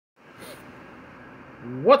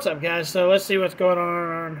What's up, guys? So let's see what's going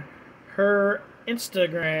on her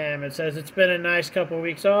Instagram. It says it's been a nice couple of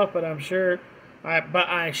weeks off, but I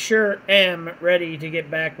sure am ready to get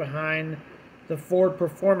back behind the Ford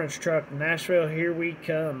performance truck. Nashville, here we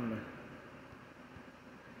come.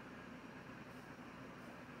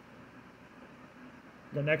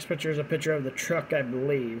 The next picture is a picture of the truck, I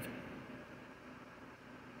believe.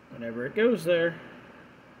 Whenever it goes there.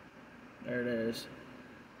 There it is.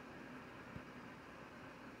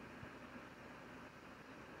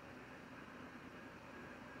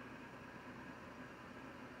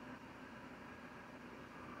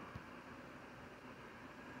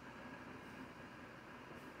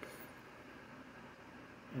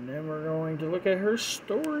 And then we're going to look at her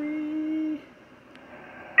story.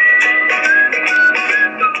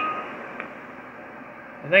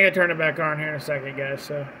 I think I turned it back on here in a second, guys,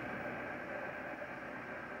 so.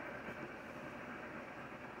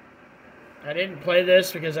 I didn't play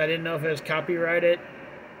this because I didn't know if it was copyrighted.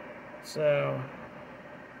 So,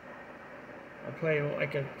 I played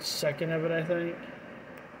like a second of it, I think.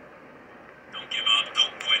 Don't give up,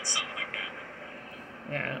 don't quit, something like that.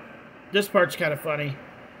 Yeah. This part's kind of funny.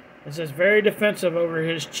 It says, very defensive over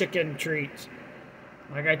his chicken treats.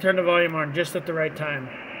 Like, I turned the volume on just at the right time.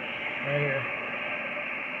 Right here.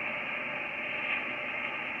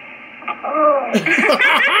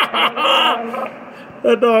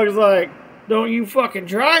 That dog's like, don't you fucking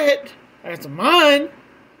try it. That's mine.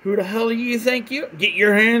 Who the hell do you think you... Get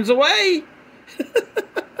your hands away.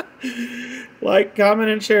 Like,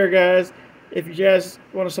 comment, and share, guys. If you guys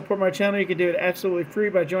want to support my channel, you can do it absolutely free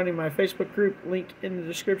by joining my Facebook group. Link in the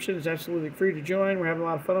description. It's absolutely free to join. We're having a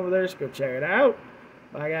lot of fun over there, so go check it out.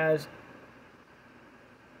 Bye, guys.